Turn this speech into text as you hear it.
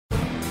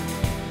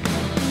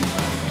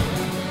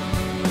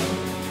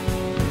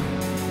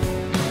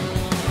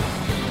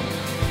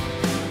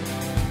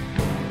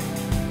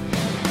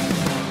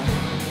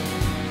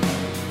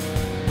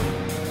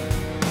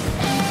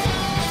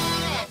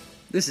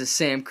This is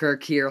Sam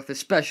Kirk here with a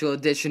special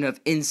edition of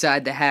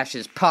Inside the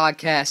Hashes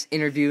podcast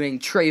interviewing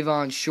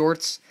Trayvon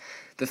Shorts,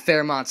 the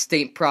Fairmont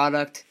State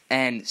product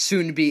and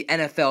soon-to-be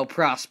NFL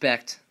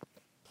prospect.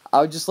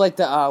 I would just like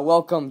to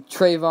welcome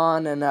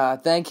Trayvon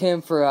and thank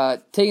him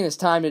for taking his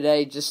time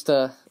today just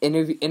to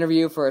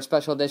interview for a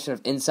special edition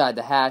of Inside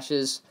the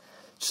Hashes.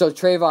 So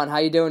Trayvon, how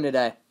you doing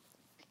today?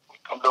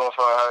 I'm doing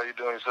fine. How are you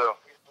doing yourself?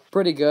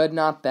 Pretty good,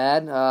 not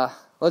bad.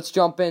 Let's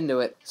jump into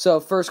it. So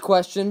first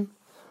question.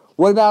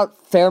 What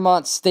about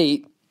Fairmont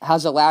State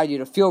has allowed you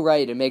to feel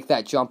ready to make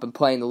that jump and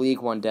play in the league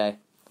one day?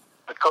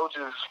 The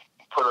coaches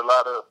put a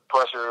lot of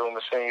pressure on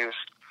the seniors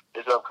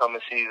this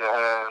upcoming season,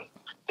 and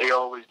they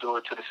always do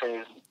it to the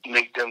seniors,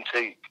 make them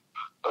take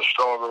a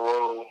stronger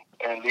role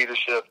and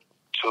leadership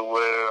to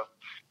where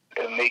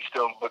it makes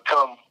them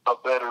become a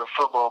better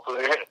football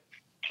player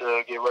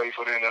to get ready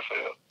for the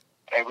NFL.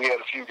 And we had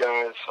a few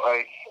guys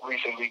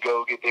recently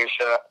go get their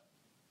shot,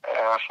 and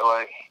I feel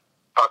like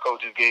our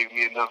coaches gave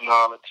me enough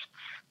knowledge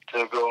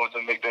to go and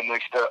to make that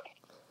next step.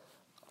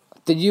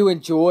 Did you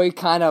enjoy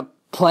kind of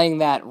playing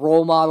that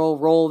role model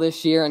role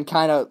this year and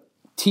kind of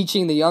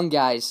teaching the young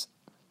guys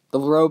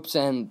the ropes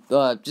and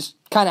just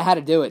kind of how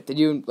to do it? Did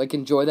you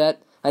enjoy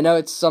that? I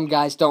know some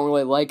guys don't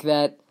really like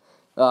that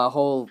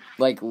whole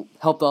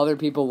help the other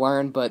people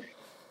learn, but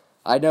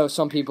I know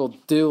some people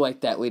do like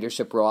that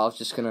leadership role. I was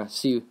just gonna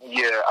see.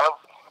 Yeah,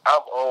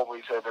 I've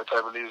always had that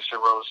type of leadership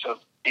role, since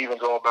even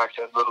going back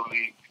to Little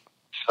League.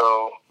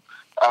 So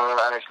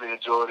I actually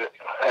enjoyed it.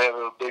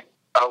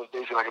 I was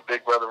basically like a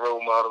big brother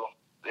role model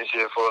this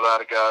year for a lot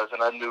of guys,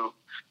 and I knew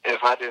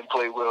if I didn't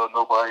play well,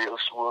 nobody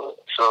else would.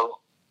 So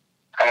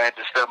I had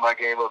to step my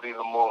game up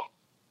even more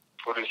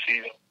for this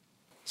season.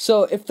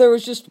 So if there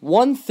was just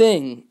one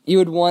thing you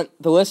would want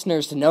the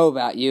listeners to know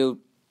about you,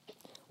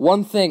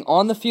 one thing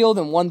on the field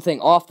and one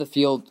thing off the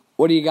field,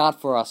 what do you got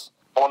for us?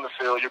 On the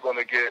field, you're going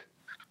to get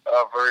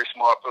a very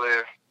smart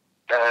player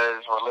that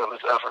has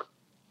relentless effort.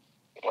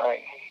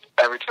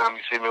 Every time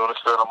you see me on the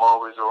field, I'm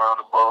always around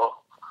the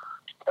ball.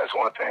 That's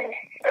one thing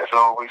that's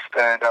always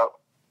stand out.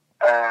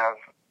 And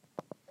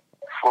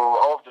for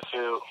off the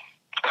field,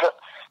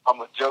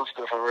 I'm a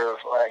jokester for real.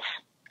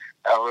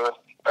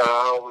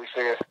 I always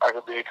say I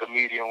could be a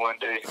comedian one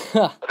day.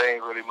 That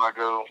ain't really my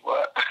goal,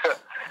 but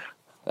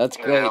that's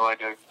great. I like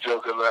to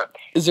joke a lot.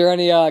 Is there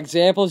any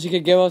examples you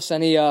could give us?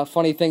 Any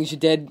funny things you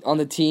did on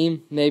the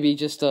team? Maybe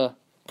just a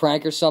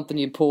prank or something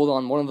you pulled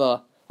on one of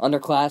the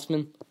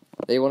underclassmen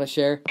that you want to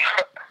share?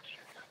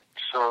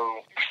 So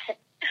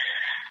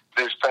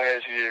this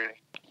past year,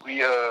 we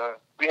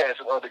had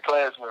some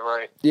underclassmen,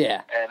 right?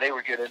 Yeah. And they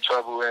were getting in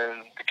trouble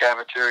in the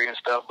cafeteria and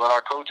stuff, but our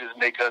coaches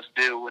make us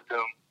deal with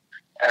them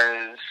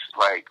as,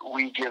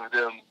 we give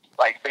them,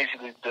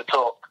 basically the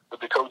talk that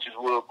the coaches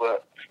would,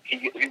 but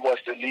he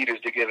wants the leaders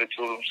to give it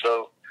to them.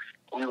 So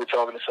we were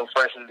talking to some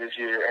freshmen this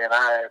year, and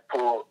I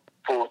pulled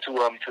two of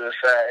them to the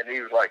side, and they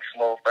were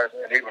small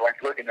freshmen, and they were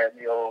looking at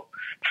me all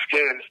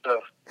scared and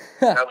stuff.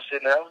 And I was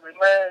sitting there, I was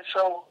like, man,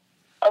 so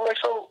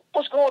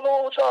what's going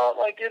on with y'all?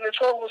 Getting in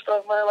trouble and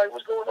stuff, man.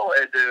 What's going on?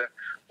 And then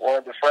one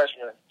of the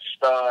freshmen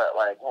started,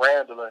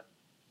 rambling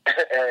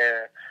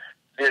and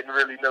didn't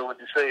really know what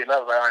to say. And I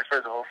was like, all right,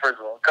 first of all,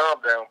 calm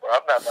down, bro.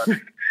 I'm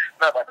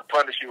not about to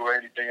punish you or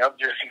anything. I'm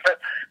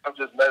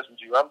just messing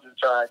with you. I'm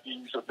just trying to give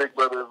you some big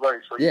brother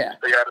advice so you can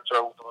stay out of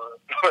trouble.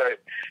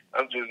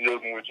 I'm just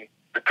joking with you.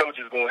 The coach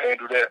is going to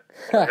handle that.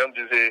 I'm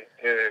just here.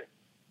 Yeah,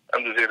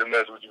 I'm just here to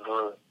mess with you,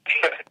 bro.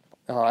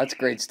 Oh, that's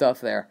great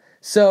stuff there.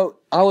 So,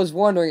 I was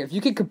wondering, if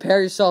you could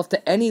compare yourself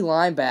to any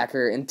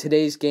linebacker in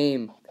today's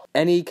game,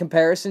 any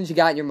comparisons you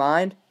got in your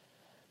mind?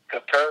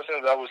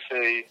 Comparisons, I would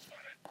say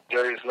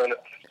Darius Leonard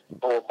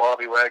or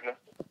Bobby Wagner.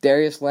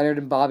 Darius Leonard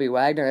and Bobby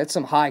Wagner, that's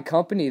some high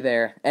company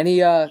there.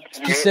 Any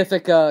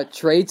specific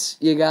traits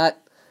you got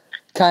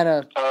kind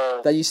of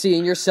that you see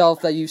in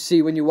yourself that you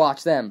see when you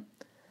watch them?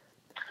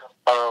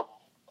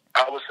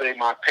 I would say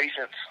my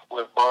patience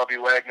with Bobby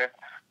Wagner,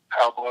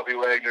 how Bobby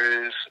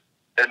Wagner is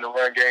in the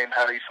run game,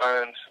 how he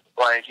finds,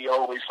 he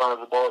always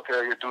finds the ball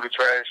carrier through the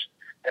trash,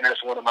 and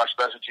that's one of my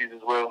specialties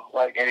as well.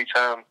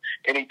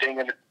 Anything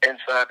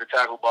inside the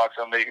tackle box,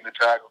 I'm making the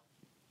tackle.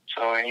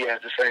 So, and he has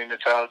the same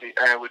mentality.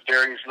 And with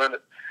Darius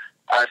Leonard,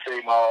 I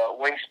say my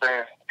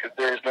wingspan, because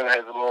Darius Leonard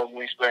has a long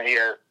wingspan,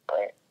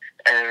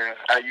 and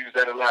I use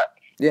that a lot.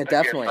 Yeah,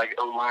 definitely. Against,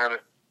 O-linemen.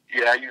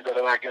 Yeah, I use that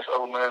a lot against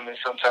O-linemen,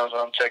 sometimes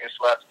when I'm checking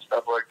slots and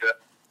stuff like that.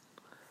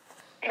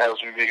 And that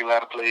helps me make a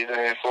lot of plays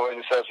and for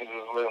interceptions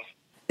as well.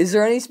 Is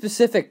there any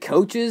specific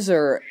coaches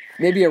or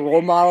maybe a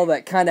role model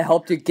that kind of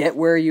helped you get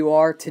where you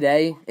are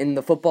today in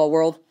the football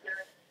world?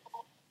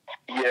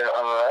 Yeah,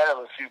 I have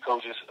a few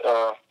coaches.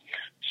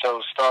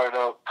 So started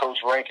out, Coach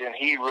Rankin,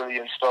 he really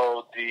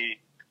installed the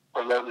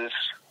relentless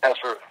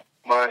effort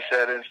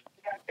mindset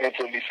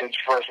into me since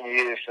freshman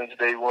year, since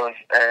day one.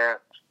 And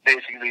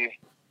basically,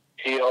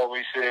 he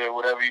always said,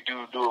 whatever you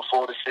do a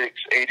 4 to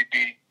 6, A to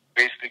B.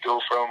 Basically go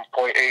from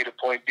point A to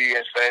point B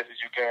as fast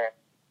as you can.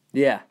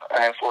 Yeah.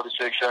 I had 4 to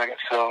 6 seconds.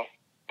 So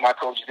my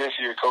coach this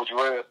year, Coach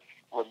Red,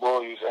 with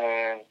Warriors,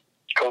 and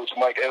Coach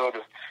Mike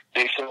Elder,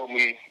 they showed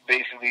me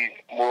basically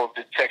more of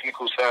the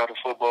technical side of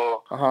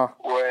football,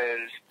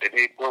 whereas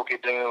they broke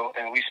it down,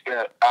 and we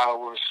spent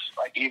hours,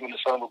 like even the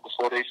summer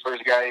before they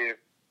first got here.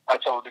 I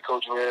talked to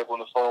Coach Reb on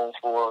the phone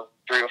for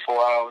 3 or 4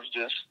 hours,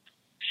 just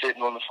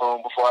sitting on the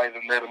phone before I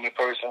even met him in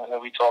person,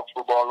 and we talked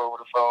football over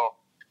the phone.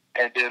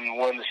 And then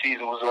when the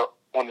season was up,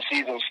 when the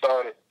season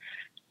started,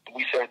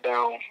 we sat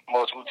down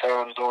multiple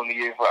times during the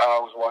year for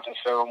hours watching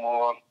film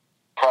on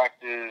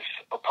practice,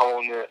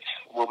 opponents,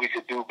 what we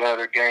could do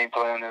better, game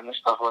planning, and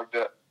stuff like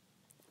that.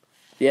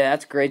 Yeah,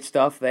 that's great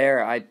stuff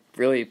there. I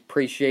really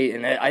appreciate,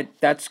 and I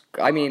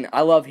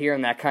love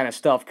hearing that kind of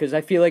stuff because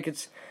I feel like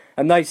it's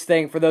a nice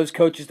thing for those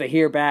coaches to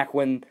hear back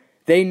when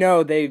they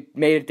know they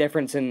made a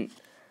difference in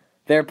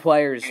their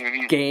players'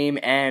 game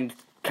and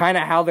kind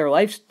of how their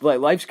life's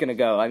going to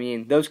go. I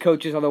mean, those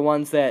coaches are the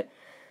ones that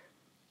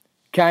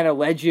kind of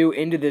led you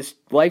into this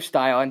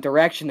lifestyle and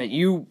direction that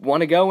you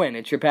want to go in.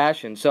 It's your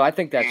passion. So I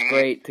think that's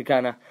great to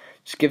kind of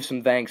just give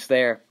some thanks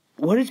there.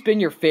 What has been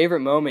your favorite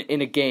moment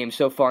in a game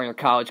so far in your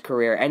college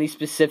career? Any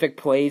specific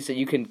plays that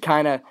you can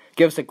kind of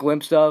give us a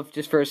glimpse of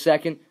just for a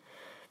second?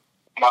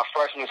 My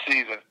freshman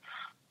season.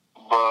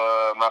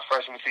 My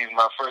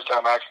first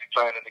time actually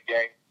playing in the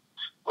game.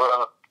 We're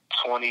up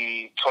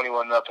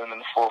 21 nothing in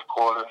the fourth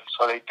quarter,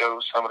 so they threw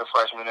some of the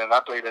freshmen in. I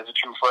played as a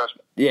true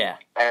freshman. Yeah.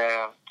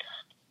 And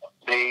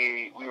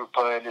we were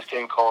playing this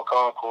team called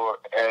Concord,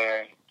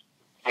 and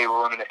they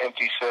were running an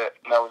empty set,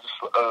 and I was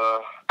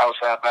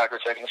outside backer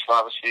taking a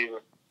slot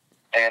receiver,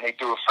 and they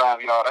threw a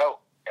 5-yard out.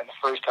 And the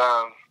first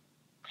time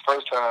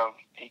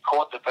he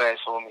caught the pass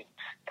for me,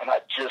 and I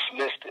just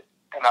missed it,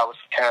 and I was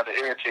kind of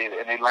irritated.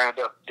 And they lined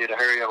up, did a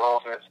hurry up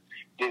offense,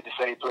 did the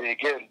same play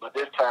again, but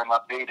this time I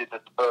baited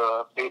the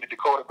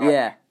quarterback.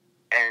 Yeah.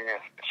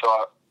 And so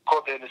I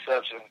caught the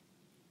interception,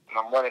 and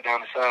I'm running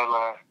down the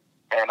sideline.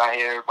 And I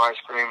hear everybody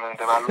screaming, and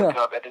then I look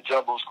up at the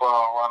jumbo screen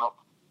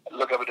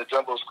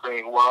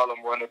while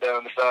I'm running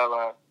down the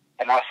sideline,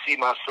 and I see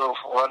myself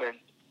running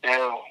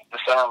down the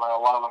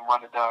sideline while I'm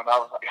running down. I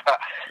was like,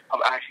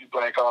 I'm actually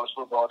playing college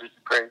football. This is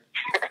crazy.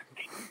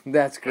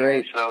 That's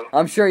great. So,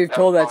 I'm sure you've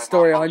told that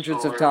story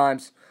hundreds of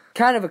times.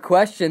 Kind of a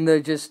question,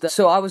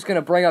 so I was going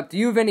to bring up, do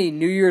you have any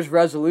New Year's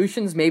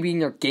resolutions, maybe in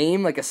your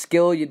game, like a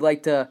skill you'd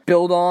like to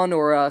build on,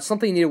 or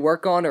something you need to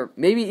work on, or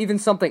maybe even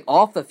something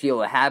off the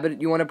field, a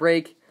habit you want to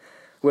break?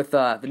 With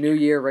the new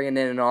year ringing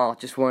in and all,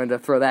 just wanted to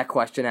throw that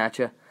question at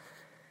you.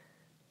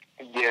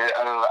 Yeah,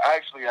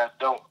 actually I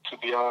don't, to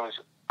be honest.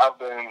 I've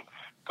been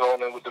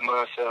going in with the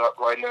mindset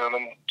right now, and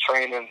I'm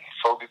training,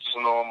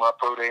 focusing on my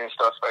pro day and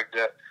stuff like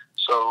that.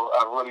 So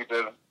I've really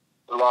been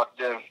locked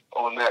in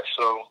on that.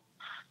 So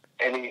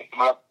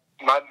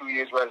my New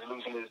Year's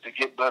resolution is to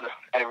get better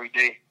every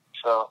day.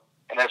 So,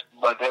 that's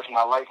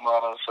my life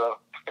motto. So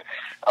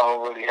I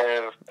don't really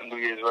have a New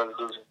Year's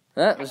resolution.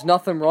 There's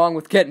nothing wrong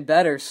with getting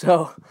better,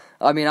 so,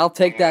 I mean, I'll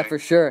take that for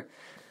sure.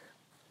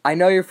 I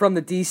know you're from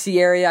the D.C.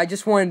 area. I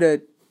just wanted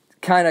to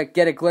kind of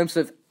get a glimpse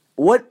of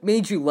what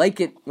made you like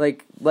it,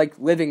 like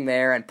living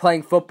there and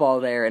playing football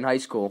there in high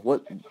school.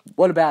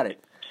 What about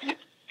it? Yeah,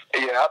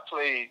 I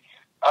played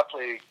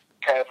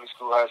Catholic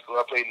school, high school.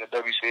 I played in the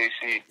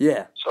WCAC.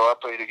 Yeah. So I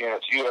played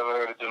against, you ever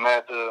heard of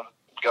DeMatha,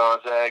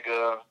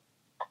 Gonzaga,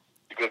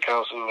 the Good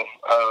Counsel?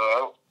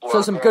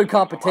 So some good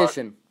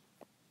competition.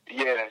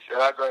 Yes, and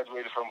I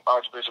graduated from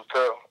Archbishop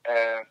Carroll,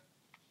 and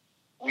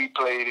we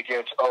played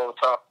against all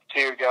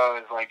top-tier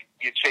guys like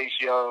your Chase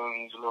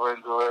Youngs,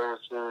 Lorenzo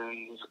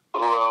Harrison,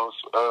 who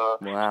else?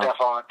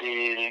 Stephon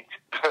Diggs,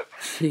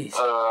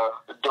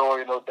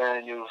 Dorian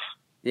O'Daniels.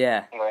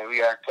 Yeah. Like, we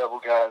got a couple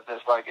guys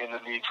that's like in the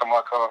league from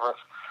our conference.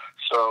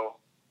 So,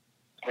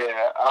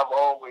 yeah, I've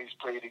always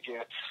played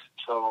against.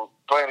 So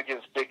playing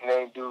against big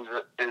name dudes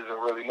isn't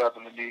really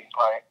nothing to me.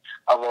 Like,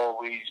 I've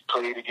always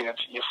played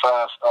against your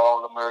 5-star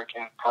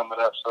All-American coming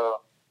up.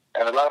 So,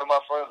 and a lot of my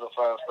friends are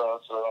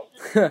 5-stars.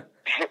 So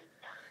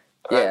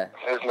yeah,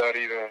 it's not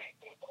even.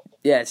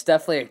 Yeah, it's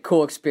definitely a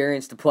cool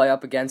experience to play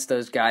up against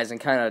those guys and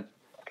kind of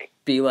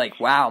be like,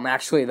 wow, I'm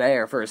actually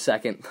there for a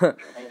second.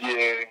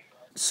 Yeah.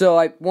 So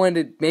I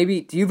wanted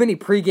to do you have any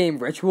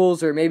pregame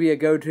rituals or maybe a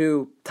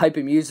go-to type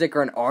of music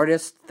or an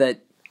artist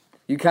that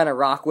you kind of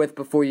rock with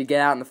before you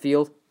get out in the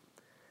field?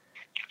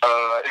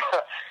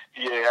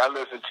 Yeah, I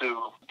listen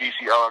to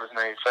DC artist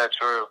named Fat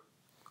Trail.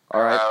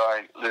 All right.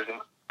 I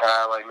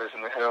like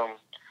listen to him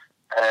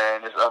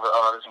and this other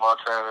artist,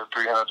 Montana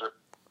 300.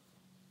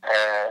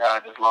 And I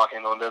just lock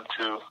in on them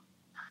two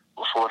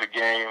before the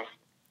game.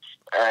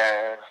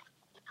 And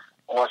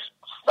once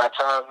by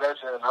time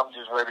that's in, I'm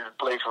just ready to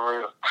play for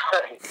real.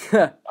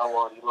 I'm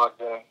already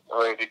locked in,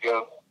 ready to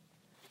go.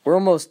 We're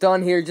almost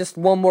done here. Just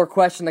one more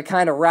question to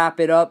kind of wrap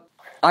it up.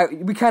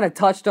 We kind of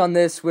touched on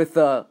this with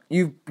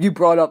you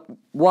brought up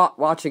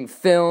watching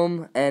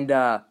film and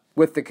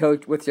with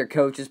your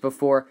coaches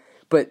before.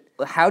 But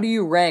how do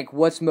you rank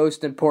what's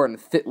most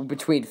important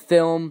between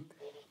film,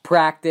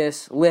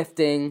 practice,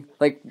 lifting?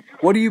 Like,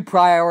 what do you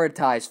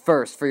prioritize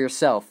first for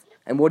yourself,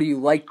 and what do you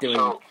like doing?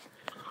 So,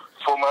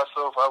 for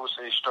myself, I would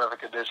say strength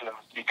and conditioning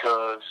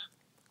because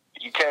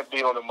you can't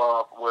be on the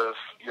mob if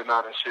you're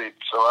not in shape.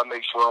 So I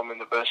make sure I'm in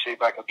the best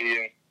shape I can be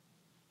in.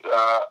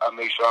 I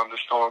make sure I'm the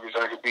strongest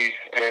I can be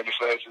and the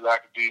fastest I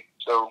can be.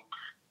 So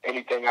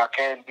anything I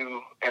can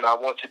do and I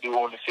want to do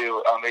on the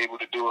field, I'm able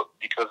to do it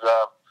because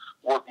I've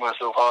worked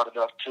myself hard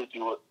enough to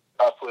do it.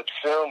 I put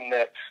film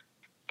next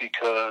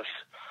because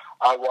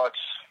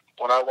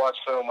when I watch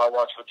film, I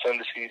watch for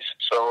tendencies.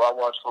 So I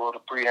watch for the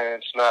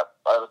pre-hand snap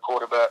by the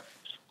quarterback,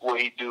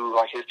 what he do,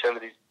 like his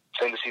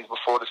tendencies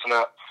before the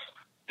snap,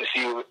 to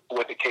see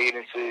what the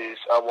cadence is.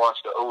 I watch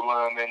the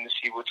O-lineman to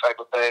see what type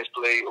of pass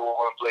play or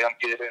run play I'm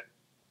getting.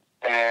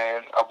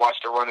 And I watch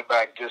the running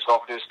back just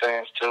off their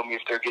stance, tell me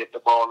if they're getting the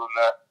ball or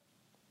not.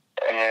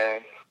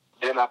 And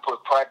then I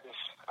put practice.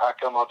 I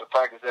come out to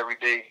practice every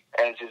day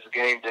as it's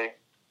game day.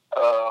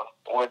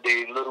 One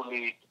day, Little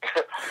League,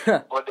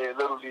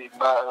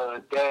 my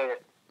dad,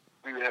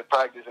 we were at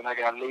practice and I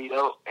got laid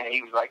out, and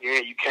he was like, "Yeah,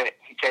 you can't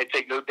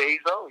take no days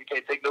off, you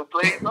can't take no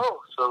plays off."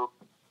 So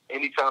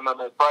anytime I'm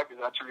at practice,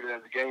 I treat it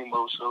as a game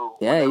mode. So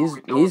yeah,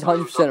 he's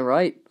 100%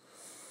 right.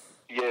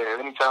 Yeah,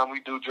 anytime we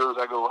do drills,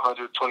 I go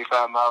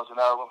 125 miles an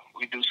hour.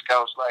 We do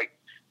scouts, like,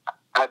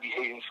 I be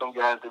hating some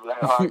guys that be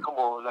like, "All right, come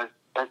on,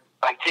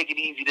 like take it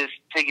easy,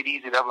 take it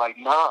easy." And I'm like,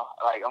 "Nah,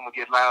 like I'm gonna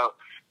get loud."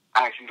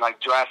 I actually like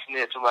dry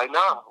snitch. I'm like,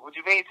 "Nah, what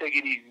you mean take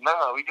it easy?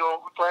 Nah, we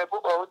playing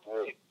football with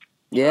you."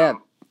 Yeah,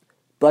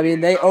 but I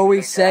mean they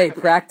always say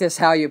practice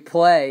how you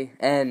play,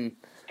 and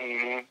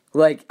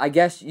like I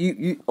guess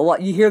you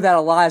hear that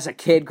a lot as a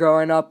kid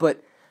growing up,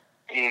 but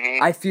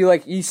I feel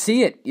like you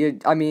see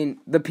it. I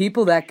mean, the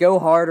people that go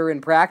harder in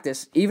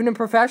practice, even in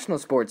professional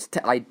sports,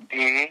 I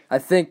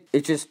think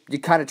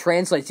it kind of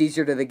translates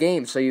easier to the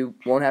game, so you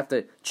won't have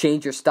to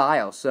change your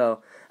style.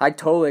 So I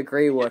totally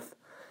agree with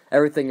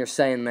everything you're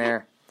saying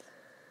there.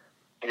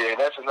 Yeah,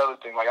 that's another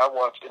thing. Like, I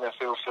watch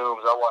NFL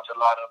films. I watch a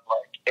lot of,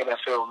 like,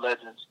 NFL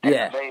legends. And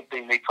the main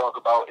thing they talk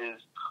about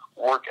is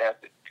work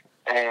ethic.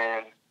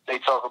 And they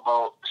talk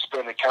about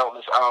spending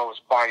countless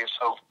hours by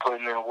yourself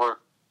putting in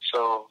work.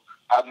 So,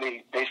 I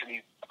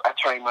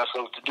train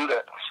myself to do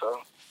that.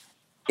 So,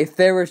 if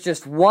there was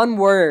just one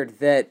word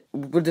that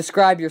would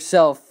describe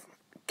yourself,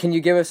 can you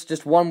give us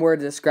just one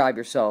word to describe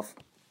yourself?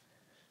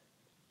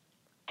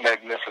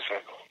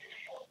 Magnificent.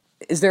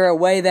 Is there a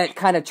way that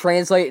kind of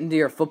translates into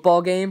your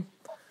football game?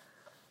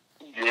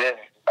 Yeah,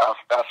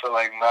 I feel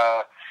like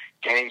my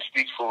game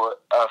speaks for it.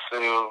 I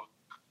feel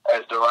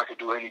as though I could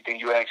do anything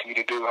you ask me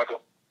to do. I could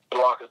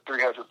block a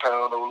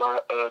 300-pound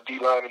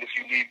D-lineman if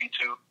you need me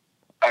to.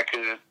 I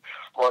could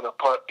run a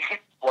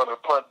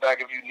punt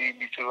back if you need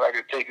me to. I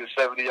could take a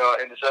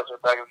 70-yard interception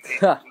back if you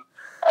need me to.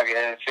 I could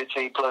have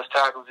 15-plus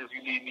tackles if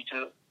you need me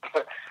to.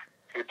 I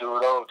could do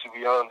it all, to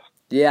be honest.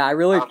 Yeah, I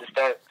really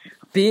understand.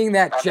 Being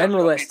that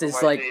generalist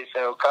is like,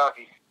 sound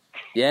cocky.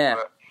 Yeah,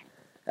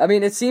 I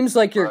mean, it seems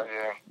like you're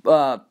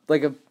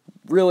like a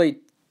really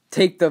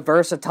take the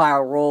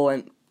versatile role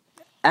and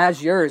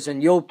as yours,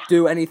 and you'll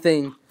do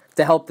anything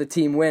to help the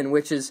team win,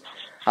 which is,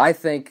 I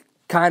think,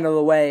 kind of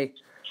the way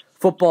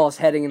football is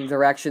heading in the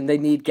direction. They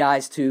need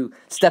guys to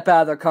step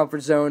out of their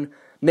comfort zone,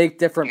 make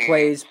different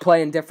plays,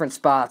 play in different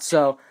spots.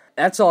 So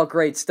that's all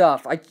great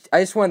stuff. I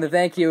just wanted to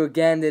thank you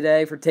again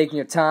today for taking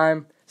your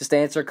time just to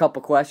answer a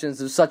couple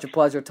questions. It was such a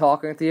pleasure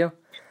talking with you.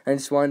 And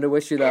just wanted to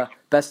wish you the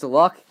best of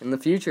luck in the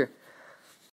future.